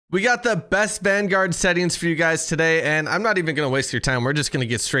We got the best Vanguard settings for you guys today, and I'm not even going to waste your time. We're just going to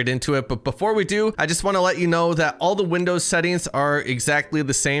get straight into it. But before we do, I just want to let you know that all the Windows settings are exactly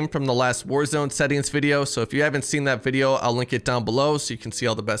the same from the last Warzone settings video. So if you haven't seen that video, I'll link it down below so you can see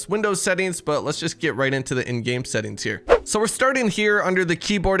all the best Windows settings. But let's just get right into the in-game settings here. So we're starting here under the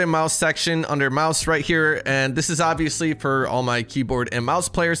keyboard and mouse section, under mouse right here. And this is obviously for all my keyboard and mouse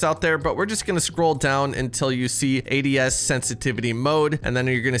players out there, but we're just going to scroll down until you see ADS sensitivity mode. And then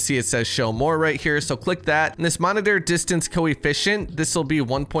you're going to see it says show more right here, so click that. And this monitor distance coefficient, this will be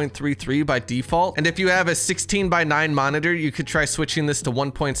 1.33 by default, and if you have a 16:9 monitor, you could try switching this to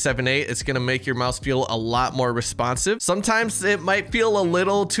 1.78. It's going to make your mouse feel a lot more responsive. Sometimes it might feel a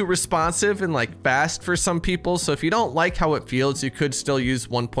little too responsive and like fast for some people, so if you don't like how it feels, you could still use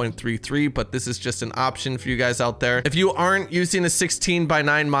 1.33, but this is just an option for you guys out there. If you aren't using a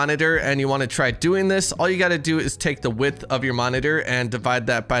 16:9 monitor and you want to try doing this, all you got to do is take the width of your monitor and divide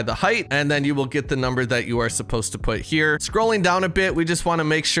that by the height, and then you will get the number that you are supposed to put here. Scrolling down a bit, we just want to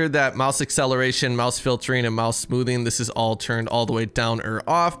make sure that mouse acceleration, mouse filtering, and mouse smoothing, this is all turned all the way down or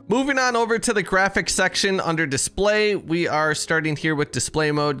off. Moving on over to the graphics section under display, we are starting here with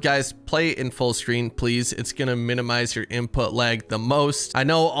display mode. Guys, play in full screen, please. It's going to minimize your input lag the most. I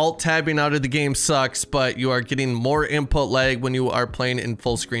know alt tabbing out of the game sucks, but you are getting more input lag when you are playing in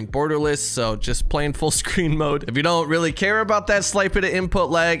full screen borderless, so just play in full screen mode. If you don't really care about that slight bit of input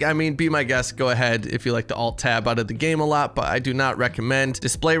lag, I mean, be my guest, go ahead if you like to alt tab out of the game a lot, but I do not recommend.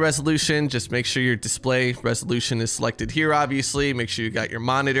 Display resolution, just make sure your display resolution is selected here, obviously. Make sure you got your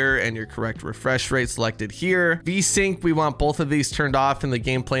monitor and your correct refresh rate selected here. VSync, we want both of these turned off in the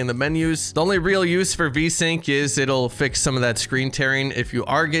gameplay and the menus. The only real use for VSync is it'll fix some of that screen tearing if you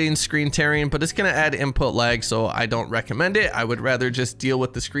are getting screen tearing, but it's going to add input lag, so I don't recommend it. I would rather just deal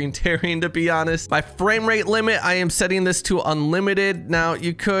with the screen tearing, to be honest. My frame rate limit, I am setting this to unlimited. Now,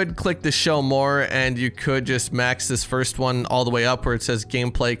 you could click the show more and you could just max this first one all the way up where it says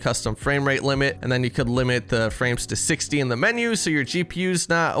gameplay custom frame rate limit, and then you could limit the frames to 60 in the menu so your GPU's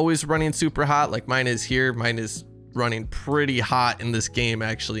not always running super hot like mine is here. Mine is running pretty hot in this game,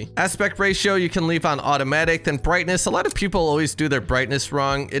 actually. Aspect ratio, you can leave on automatic. Then brightness, a lot of people always do their brightness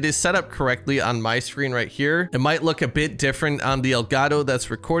wrong. It is set up correctly on my screen right here. It might look a bit different on the Elgato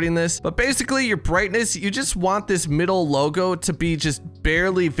that's recording this, but basically your brightness, you just want this middle logo to be just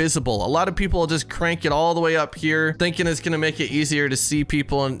barely visible. A lot of people will just crank it all the way up here thinking it's going to make it easier to see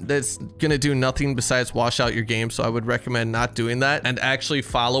people, and that's going to do nothing besides wash out your game. So I would recommend not doing that and actually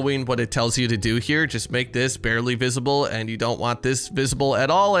following what it tells you to do here. Just make this barely visible, and you don't want this visible at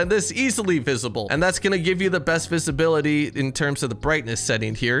all and this easily visible, and that's going to give you the best visibility in terms of the brightness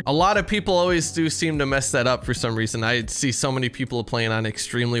setting here. A lot of people always do seem to mess that up for some reason. I see so many people playing on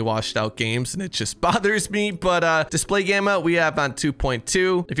extremely washed out games and it just bothers me. But display gamma, we have on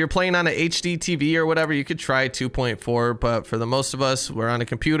 2.2. If you're playing on an HD TV or whatever, you could try 2.4, but for the most of us, we're on a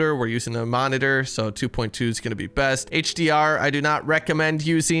computer, we're using a monitor, so 2.2 is going to be best. HDR, I do not recommend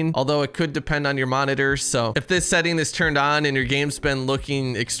using, although it could depend on your monitor. So if this setting is turned on and your game's been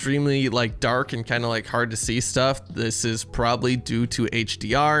looking extremely like dark and kind of like hard to see stuff, this is probably due to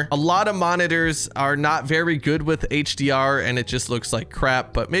HDR. A lot of monitors are not very good with HDR and it just looks like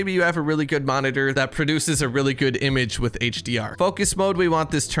crap, but maybe you have a really good monitor that produces a really good image with HDR. Focus mode, we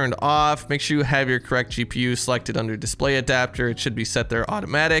want this turned off. Make sure you have your correct GPU selected under display adapter. It should be set there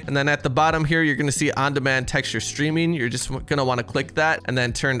automatic. And then at the bottom here, you're going to see on-demand texture streaming. You're just going to want to click that and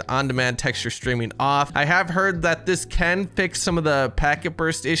then turn on-demand texture streaming off. I have heard that this can fix some of the packet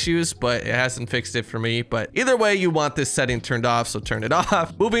burst issues, but it hasn't fixed it for me. But either way, you want this setting turned off, so turn it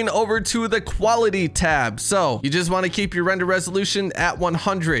off. Moving over to the quality tab. So you just want to keep your render resolution at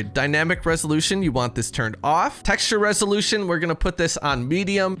 100. Dynamic resolution, you want this turned off. Texture resolution, we're going to put this on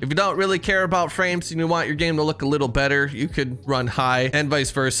medium. If you don't really care about frames and you want your game to look a little better, you could run high, and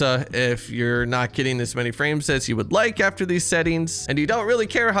vice versa. If you're not getting as many frames as you would like after these settings and you don't really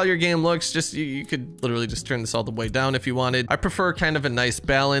care how your game looks, just you could literally just turn this all the way down if you wanted. I prefer kind of a nice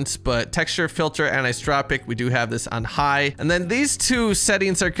balance, but texture, filter, anisotropic, we do have this on high. And then these two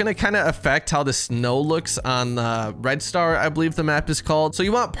settings are going to kind of affect how the snow looks on Red Star, I believe the map is called. So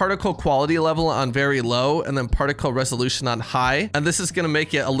you want particle quality level on very low and then particle resolution on high, and this is going to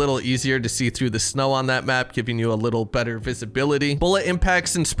make it a little easier to see through the snow on that map, giving you a little better visibility. Bullet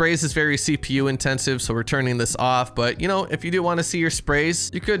impacts and sprays is very CPU intensive, so we're turning this off. But you know, if you do want to see your sprays,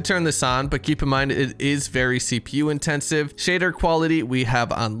 you could turn this on, but keep in mind it is very CPU intensive. Shader quality we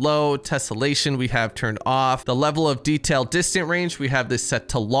have on low. Tessellation we have turned off. The level of detail distant range, we have this set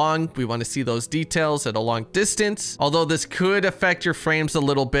to long. We want to see those details at a long distance, although this could affect your frames a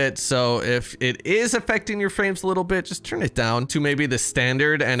little bit. So if it is affecting your frames a little bit, just turn it down to maybe maybe the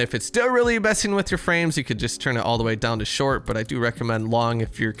standard, and if it's still really messing with your frames, you could just turn it all the way down to short, but I do recommend long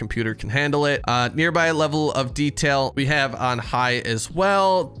if your computer can handle it. Nearby level of detail we have on high as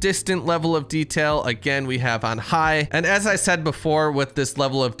well. Distant level of detail, again, we have on high. And as I said before, with this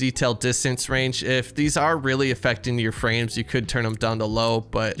level of detail distance range, if these are really affecting your frames, you could turn them down to low,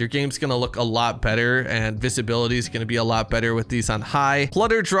 but your game's gonna look a lot better and visibility is gonna be a lot better with these on high.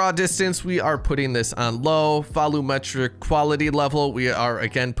 Clutter draw distance, we are putting this on low. Volumetric quality level, we are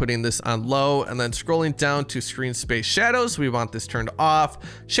again putting this on low. And then scrolling down to screen space shadows, we want this turned off.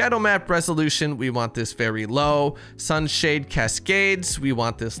 Shadow map resolution, we want this very low. Sunshade cascades, we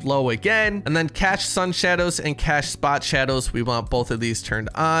want this low again. And then cache sun shadows and cache spot shadows, we want both of these turned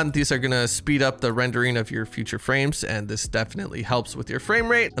on. These are gonna speed up the rendering of your future frames, and this definitely helps with your frame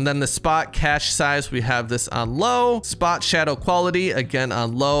rate. And then the spot cache size, we have this on low. Spot shadow quality, again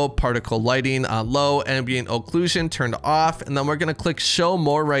on low. Particle lighting on low. Ambient occlusion turned off. And then we're gonna click show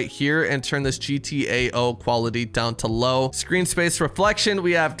more right here and turn this GTAO quality down to low. Screen space reflection,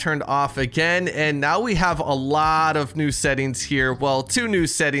 we have turned off again. And now we have a lot of new settings here. Well, two new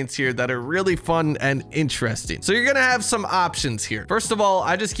settings here that are really fun and interesting. So you're gonna have some options here. First of all,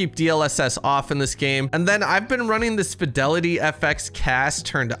 I just keep DLSS off in this game. And then I've been running this Fidelity FX cast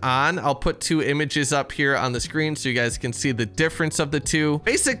turned on. I'll put two images up here on the screen so you guys can see the difference of the two.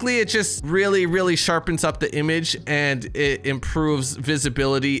 Basically, it just really sharpens up the image and it improves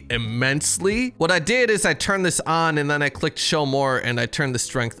visibility immensely. What I did is I turned this on and then I clicked show more and I turned the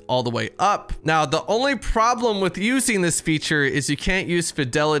strength all the way up. Now, the only problem with using this feature is you can't use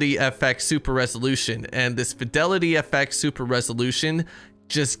Fidelity FX Super Resolution, and this Fidelity FX Super Resolution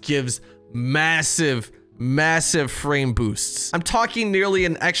just gives massive frame boosts. I'm talking nearly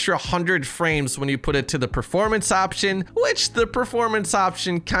an extra 100 frames when you put it to the performance option, which the performance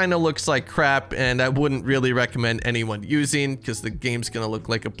option kind of looks like crap, and I wouldn't really recommend anyone using because the game's gonna look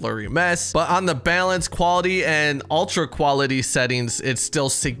like a blurry mess. But on the balance, quality, and ultra quality settings, it still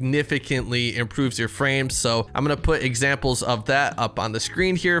significantly improves your frames. So I'm gonna put examples of that up on the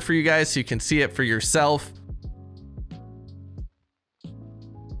screen here for you guys so you can see it for yourself.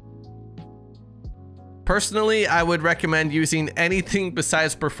 Personally, I would recommend using anything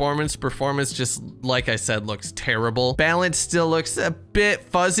besides performance. Performance, just like I said, looks terrible. Balance still looks a bit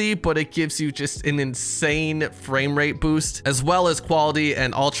fuzzy, but it gives you just an insane frame rate boost, as well as quality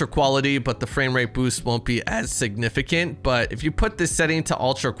and ultra quality, but the frame rate boost won't be as significant. But if you put this setting to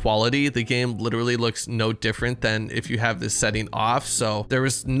ultra quality, the game literally looks no different than if you have this setting off. So there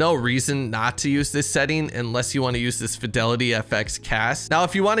is no reason not to use this setting unless you want to use this Fidelity FX cast. Now,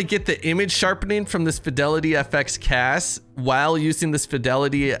 if you want to get the image sharpening from this Fidelity FX cast while using this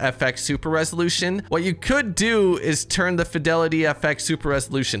Fidelity FX Super Resolution, what you could do is turn the Fidelity FX Super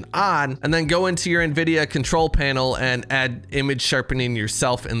Resolution on and then go into your NVIDIA control panel and add image sharpening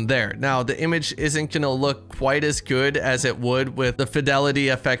yourself in there. Now, the image isn't going to look quite as good as it would with the Fidelity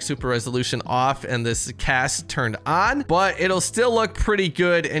FX Super Resolution off and this cast turned on, but it'll still look pretty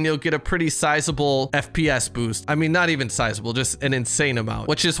good and you'll get a pretty sizable FPS boost. I mean, not even sizable, just an insane amount,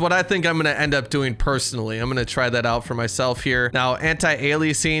 which is what I think I'm going to end up doing personally. I'm going to try that out for myself here. Now,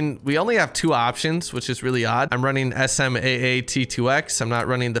 anti-aliasing, we only have two options, which is really odd. I'm running SMAA-T2X. I'm not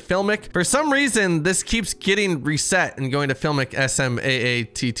running the Filmic. For some reason, this keeps getting reset and going to Filmic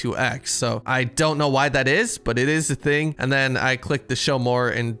SMAA-T2X. So I don't know why that is, but it is a thing. And then I click the show more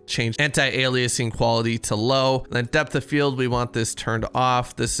and change anti-aliasing quality to low. And then depth of field, we want this turned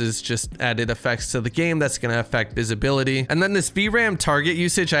off. This is just added effects to the game that's going to affect visibility. And then this VRAM target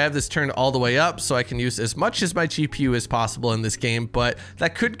usage, I have this turned all the way up so I can use as much as my GPU as possible in this game, but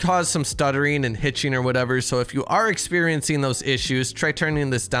that could cause some stuttering and hitching or whatever. So if you are experiencing those issues, try turning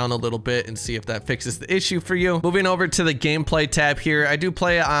this down a little bit and see if that fixes the issue for you. Moving over to the gameplay tab here, I do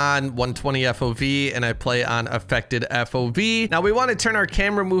play on 120 FOV and I play on affected FOV. Now we want to turn our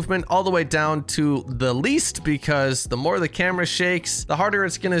camera movement all the way down to the least because the more the camera shakes, the harder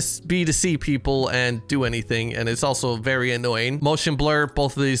it's going to be to see people and do anything, and it's also very annoying. Motion blur,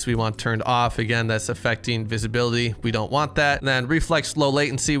 both of these we want turned off. Again, that's affecting visibility. We don't want that. And then reflex low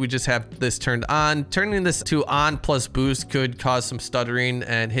latency, we just have this turned on. Turning this to on plus boost could cause some stuttering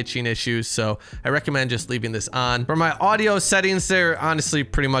and hitching issues, so I recommend just leaving this on. For my audio settings, they're honestly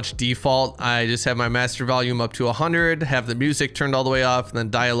pretty much default. I just have my master volume up to 100, have the music turned all the way off, and then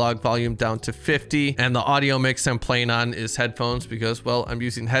dialogue volume down to 50. And the audio mix I'm playing on is headphones because, well, I'm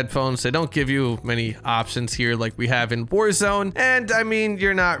using headphones. They don't give you many options here like we have in Warzone. And I mean,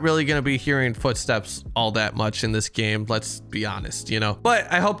 you're not really going to be hearing footsteps all that much in this game. game. Let's be honest, you know.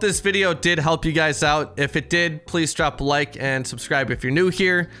 But I hope this video did help you guys out. If it did, please drop a like and subscribe if you're new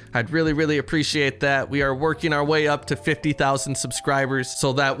here. I'd really appreciate that. We are working our way up to 50,000 subscribers,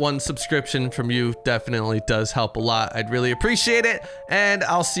 so that one subscription from you definitely does help a lot. I'd really appreciate it, and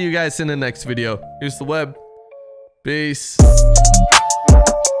I'll see you guys in the next video. Here's the web. Peace.